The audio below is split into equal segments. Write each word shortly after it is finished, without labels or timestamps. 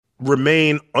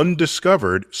remain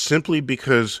undiscovered simply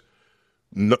because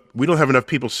we don't have enough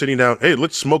people sitting down. Hey,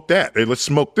 let's smoke that. Hey, let's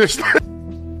smoke this.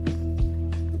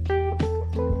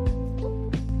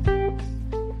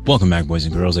 Welcome back, boys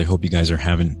and girls. I hope you guys are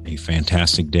having a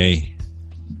fantastic day.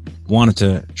 Wanted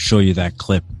to show you that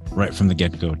clip right from the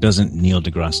get-go. Doesn't Neil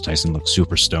deGrasse Tyson look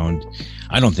super stoned?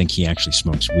 I don't think he actually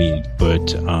smokes weed,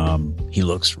 but he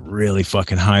looks really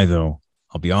fucking high, though.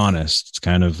 I'll be honest. It's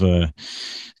kind of it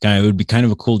would be kind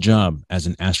of a cool job as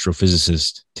an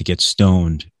astrophysicist to get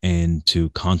stoned and to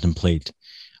contemplate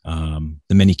the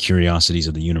many curiosities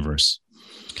of the universe.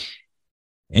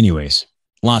 Anyways,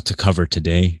 a lot to cover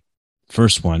today.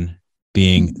 First one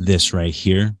being this right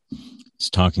here. It's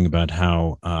talking about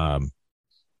how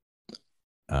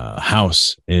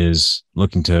House is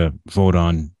looking to vote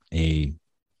on a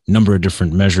number of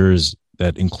different measures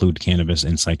that include cannabis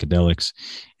and psychedelics.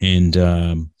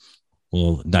 And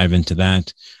we'll dive into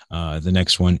that. The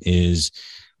next one is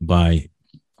by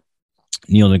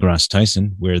Neil deGrasse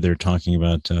Tyson, where they're talking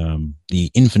about the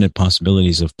infinite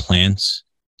possibilities of plants,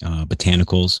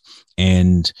 botanicals,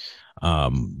 and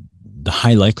the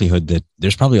high likelihood that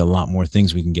there's probably a lot more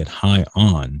things we can get high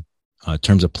on in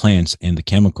terms of plants and the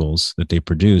chemicals that they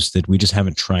produce that we just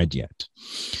haven't tried yet.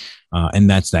 And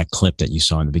that's that clip that you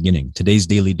saw in the beginning. Today's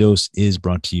Daily Dose is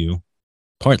brought to you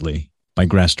partly by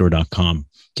grassdoor.com.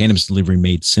 Cannabis delivery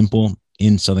made simple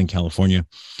in Southern California.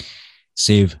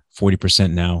 Save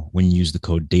 40% now when you use the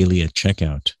code DAILY at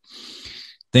checkout.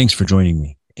 Thanks for joining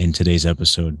me in today's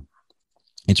episode.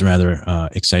 It's rather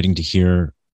exciting to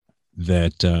hear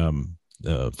that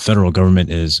the federal government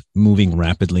is moving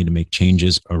rapidly to make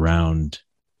changes around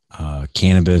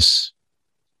cannabis,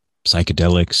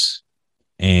 psychedelics,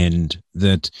 and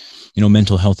that,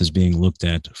 mental health is being looked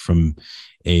at from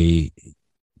a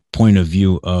point of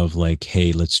view of like,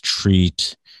 hey, let's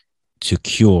treat to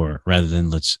cure rather than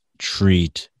let's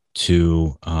treat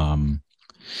to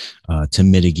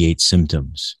mitigate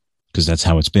symptoms, because that's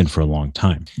how it's been for a long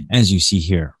time. As you see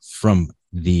here from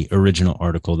the original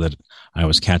article that I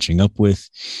was catching up with,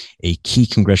 a key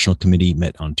congressional committee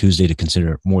met on Tuesday to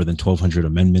consider more than 1,200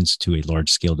 amendments to a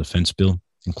large-scale defense bill,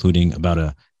 including about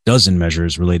a dozen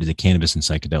measures related to cannabis and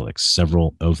psychedelics.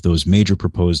 Several of those major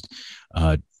proposed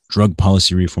drug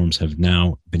policy reforms have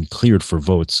now been cleared for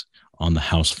votes on the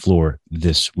House floor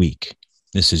this week.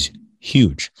 This is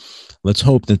huge. Let's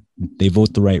hope that they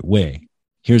vote the right way.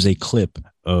 Here's a clip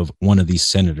of one of these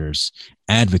senators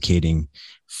advocating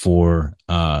for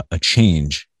a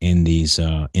change in these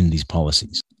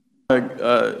policies.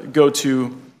 Go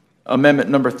to amendment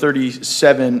number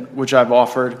 37, which I've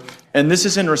offered. And this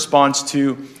is in response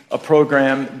to a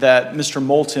program that Mr.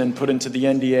 Moulton put into the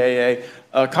NDAA.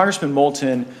 Congressman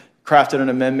Moulton crafted an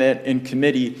amendment in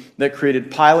committee that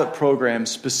created pilot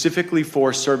programs specifically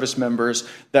for service members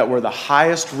that were the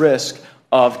highest risk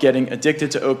of getting addicted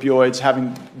to opioids,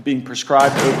 being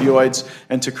prescribed opioids,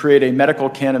 and to create a medical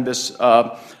cannabis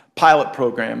pilot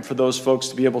program for those folks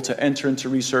to be able to enter into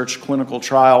research, clinical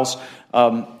trials,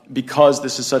 because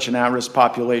this is such an at-risk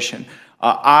population.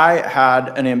 I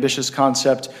had an ambitious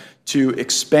concept to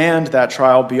expand that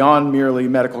trial beyond merely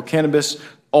medical cannabis,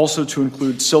 also to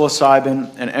include psilocybin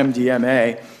and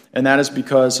MDMA. And that is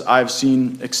because I've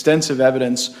seen extensive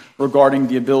evidence regarding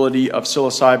the ability of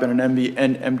psilocybin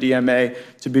and MDMA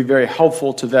to be very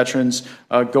helpful to veterans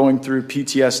going through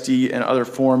PTSD and other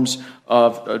forms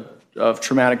of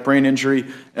traumatic brain injury.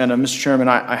 And Mr. Chairman,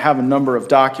 I have a number of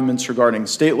documents regarding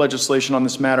state legislation on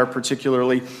this matter,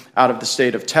 particularly out of the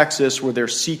state of Texas, where they're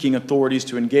seeking authorities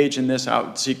to engage in this,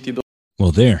 seek the ability.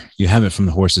 Well, there, you have it from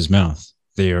the horse's mouth.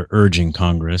 They are urging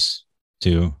Congress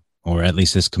to, or at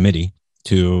least this committee,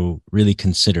 to really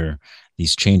consider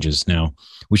these changes. Now,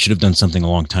 we should have done something a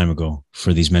long time ago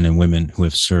for these men and women who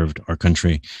have served our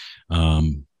country a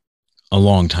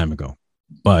long time ago.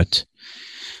 But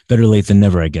better late than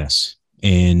never, I guess.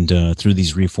 And through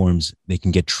these reforms, they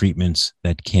can get treatments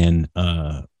that can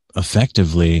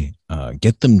effectively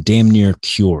get them damn near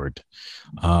cured.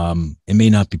 It may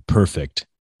not be perfect,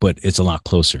 but it's a lot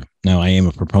closer. Now, I am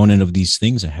a proponent of these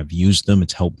things. I have used them.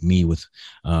 It's helped me with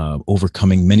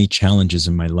overcoming many challenges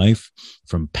in my life,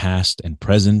 from past and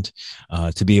present,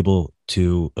 to be able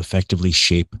to effectively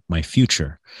shape my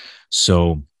future.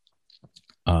 So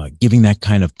giving that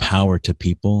kind of power to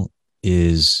people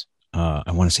is,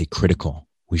 I want to say, critical.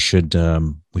 We should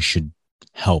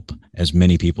help as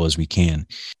many people as we can.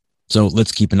 So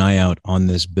let's keep an eye out on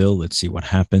this bill. Let's see what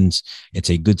happens. It's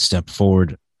a good step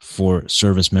forward for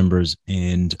service members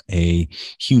and a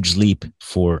huge leap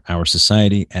for our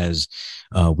society as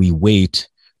we wait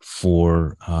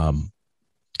for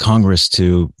Congress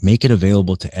to make it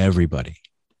available to everybody.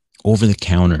 over the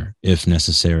counter if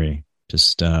necessary.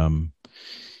 Just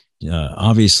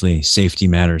obviously safety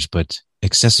matters, but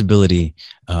accessibility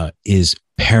is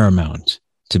paramount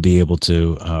to be able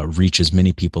to reach as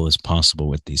many people as possible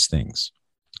with these things.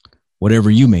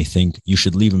 Whatever you may think, you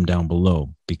should leave them down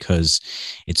below because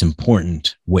it's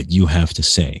important what you have to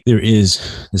say. There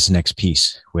is this next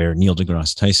piece where Neil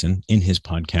deGrasse Tyson, in his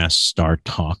podcast Star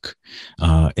Talk,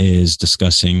 is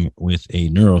discussing with a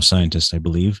neuroscientist, I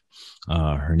believe.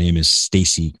 Her name is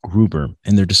Stacy Gruber,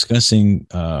 and they're discussing,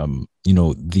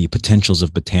 the potentials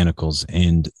of botanicals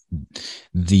and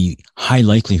the high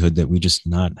likelihood that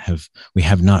we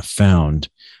have not found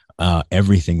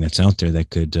everything that's out there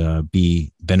that could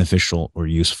be beneficial or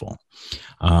useful.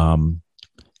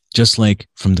 Just like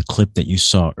from the clip that you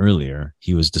saw earlier,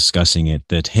 he was discussing it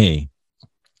that, hey,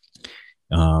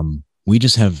 we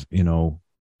just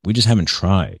haven't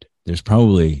tried. There's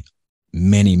probably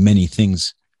many, many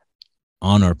things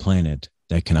on our planet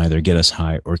that can either get us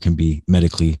high or can be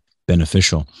medically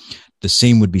beneficial. The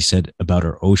same would be said about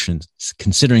our oceans,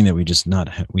 considering that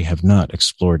we have not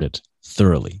explored it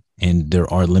thoroughly. And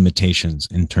there are limitations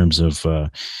in terms of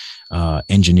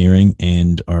engineering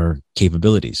and our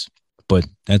capabilities. But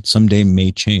that someday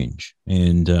may change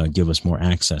and give us more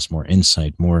access, more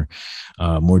insight, more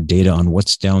data on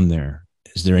what's down there.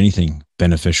 Is there anything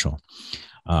beneficial?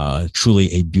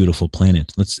 Truly a beautiful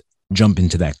planet. Let's jump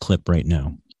into that clip right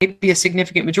now. Maybe a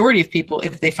significant majority of people,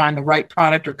 if they find the right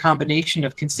product or combination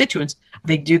of constituents,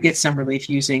 they do get some relief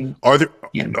using. Are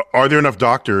there enough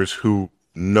doctors who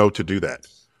know to do that?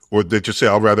 Or they just say,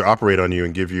 I'll rather operate on you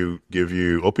and give you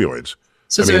opioids.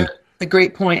 So it's a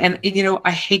great point. And,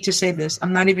 I hate to say this.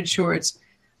 I'm not even sure it's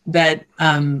that.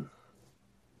 I'm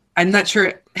not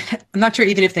sure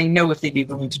even if they know if they'd be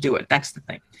willing to do it. That's the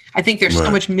thing. I think there's so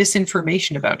much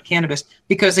misinformation about cannabis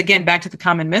because, again, back to the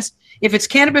common myth, if it's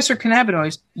cannabis or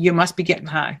cannabinoids, you must be getting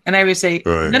high. And I would say,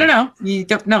 no, you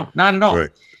don't. No, not at all. Right.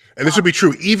 And this would be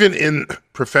true even in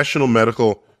professional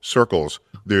medical circles.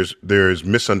 There's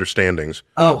misunderstandings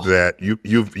that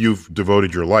you've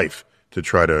devoted your life to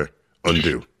try to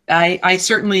undo. I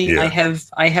certainly I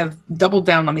have doubled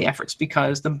down on the efforts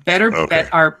because the better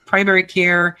that our primary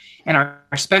care and our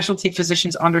specialty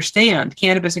physicians understand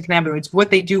cannabis and cannabinoids,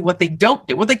 what they do, what they don't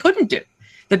do, what they couldn't do,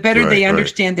 the better they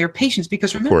understand their patients.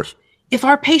 Because remember, if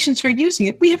our patients are using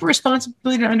it, we have a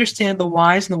responsibility to understand the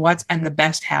whys and the whats and the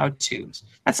best how-tos.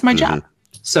 That's my job.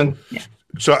 So, yeah.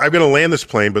 So I'm going to land this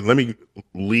plane, but let me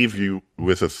leave you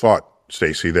with a thought,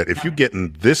 Stacy, that if you're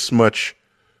getting this much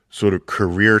sort of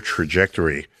career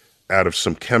trajectory out of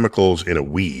some chemicals in a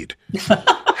weed,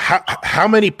 how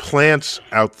many plants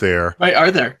out there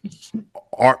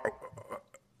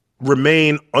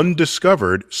remain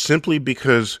undiscovered simply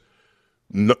because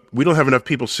we don't have enough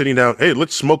people sitting down, hey,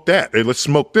 let's smoke that. Hey, let's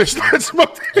smoke this. Let's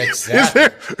smoke that.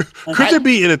 Exactly. Could there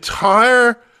be an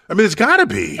entire, there's got to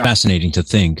be. Fascinating to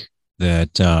think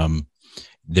that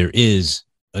there is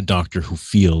a doctor who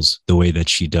feels the way that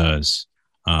she does.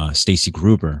 Stacy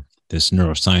Gruber, this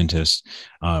neuroscientist,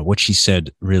 what she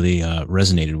said really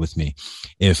resonated with me.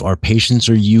 If our patients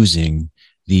are using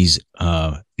these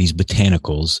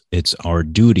botanicals, it's our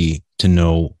duty to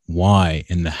know why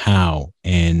and the how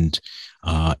and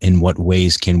in what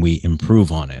ways can we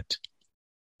improve on it.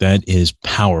 That is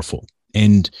powerful.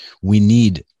 And we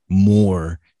need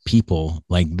more people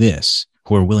like this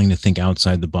who are willing to think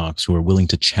outside the box, who are willing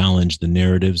to challenge the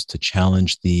narratives, to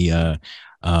challenge the,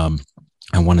 I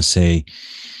want to say,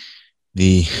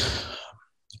 the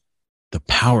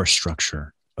power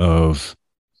structure of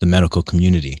the medical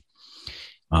community.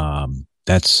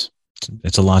 It's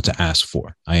a lot to ask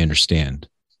for. I understand,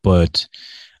 but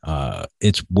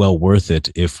it's well worth it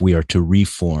if we are to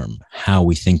reform how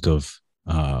we think of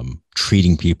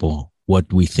treating people,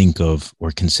 what we think of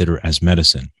or consider as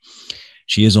medicine.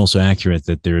 She is also accurate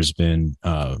that there's been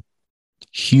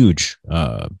huge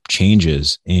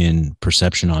changes in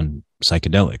perception on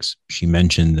psychedelics. She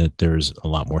mentioned that there's a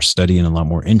lot more study and a lot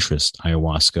more interest,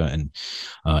 ayahuasca and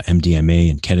MDMA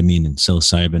and ketamine and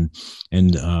psilocybin.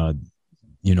 And,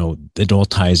 it all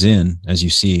ties in, as you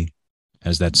see,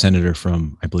 as that senator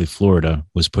from, I believe, Florida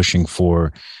was pushing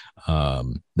for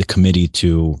the committee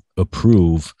to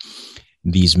approve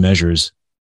these measures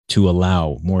to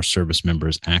allow more service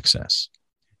members access.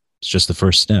 It's just the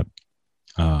first step.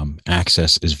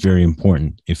 Access is very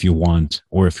important if you want,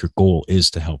 or if your goal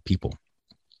is to help people.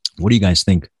 What do you guys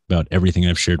think about everything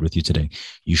I've shared with you today?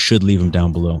 You should leave them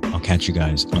down below. I'll catch you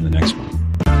guys on the next one.